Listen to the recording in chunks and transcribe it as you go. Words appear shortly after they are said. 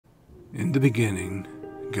In the beginning,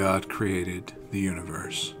 God created the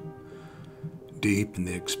universe. Deep in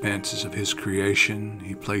the expanses of his creation,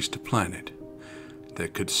 he placed a planet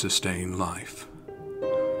that could sustain life.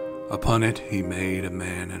 Upon it, he made a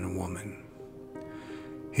man and a woman.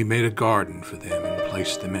 He made a garden for them and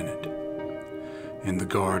placed them in it. In the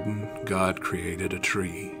garden, God created a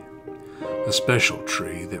tree, a special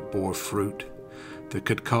tree that bore fruit that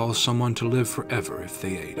could cause someone to live forever if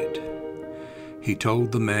they ate it. He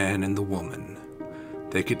told the man and the woman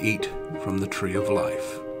they could eat from the tree of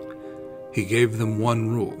life. He gave them one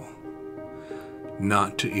rule: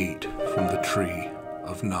 not to eat from the tree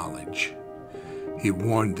of knowledge. He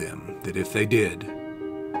warned them that if they did,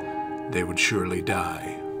 they would surely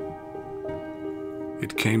die.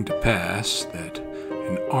 It came to pass that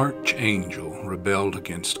an archangel rebelled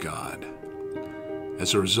against God.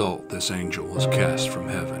 As a result, this angel was cast from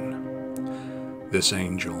heaven. This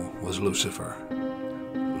angel was Lucifer.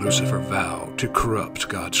 Lucifer vowed to corrupt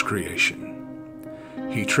God's creation.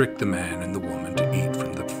 He tricked the man and the woman to eat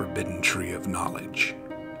from the forbidden tree of knowledge.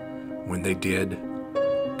 When they did,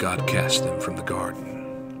 God cast them from the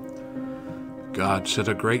garden. God set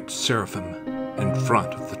a great seraphim in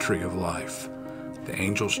front of the tree of life. The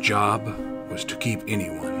angel's job was to keep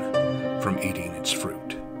anyone from eating its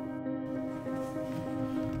fruit.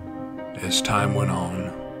 As time went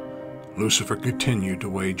on, Lucifer continued to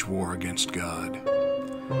wage war against God.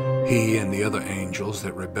 He and the other angels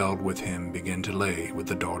that rebelled with him began to lay with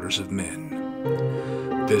the daughters of men.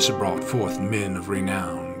 This brought forth men of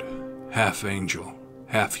renown, half angel,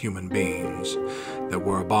 half human beings that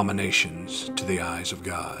were abominations to the eyes of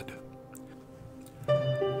God.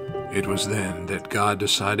 It was then that God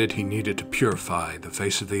decided he needed to purify the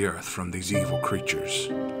face of the earth from these evil creatures.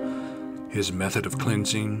 His method of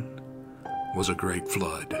cleansing was a great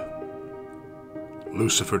flood.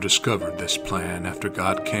 Lucifer discovered this plan after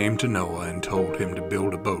God came to Noah and told him to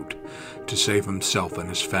build a boat to save himself and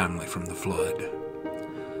his family from the flood.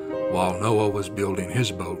 While Noah was building his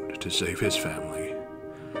boat to save his family,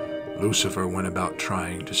 Lucifer went about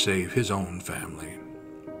trying to save his own family.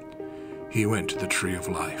 He went to the tree of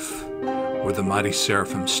life, where the mighty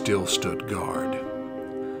seraphim still stood guard.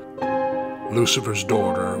 Lucifer's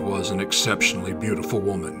daughter was an exceptionally beautiful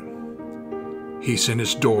woman. He sent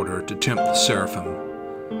his daughter to tempt the seraphim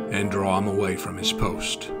and draw him away from his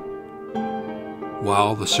post.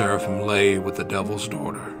 While the seraphim lay with the devil's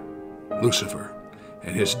daughter, Lucifer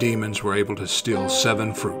and his demons were able to steal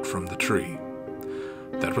 7 fruit from the tree.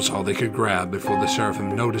 That was all they could grab before the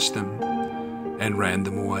seraphim noticed them and ran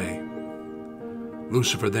them away.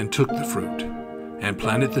 Lucifer then took the fruit and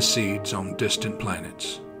planted the seeds on distant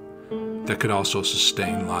planets that could also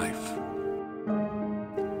sustain life.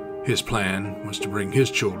 His plan was to bring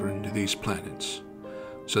his children to these planets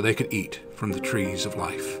so they could eat from the trees of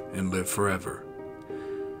life and live forever.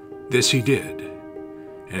 This he did,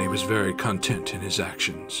 and he was very content in his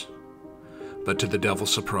actions. But to the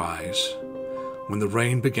devil's surprise, when the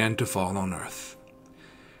rain began to fall on earth,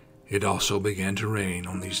 it also began to rain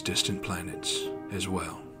on these distant planets as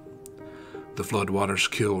well. The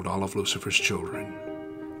floodwaters killed all of Lucifer's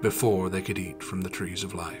children before they could eat from the trees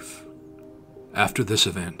of life. After this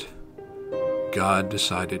event, God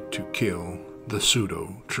decided to kill the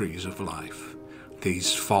pseudo trees of life,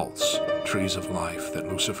 these false trees of life that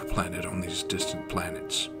Lucifer planted on these distant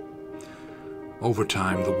planets. Over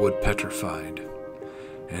time, the wood petrified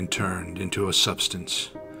and turned into a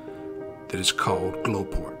substance that is called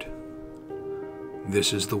Gloport.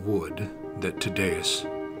 This is the wood that Tudaus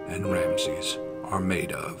and Ramses are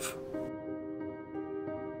made of.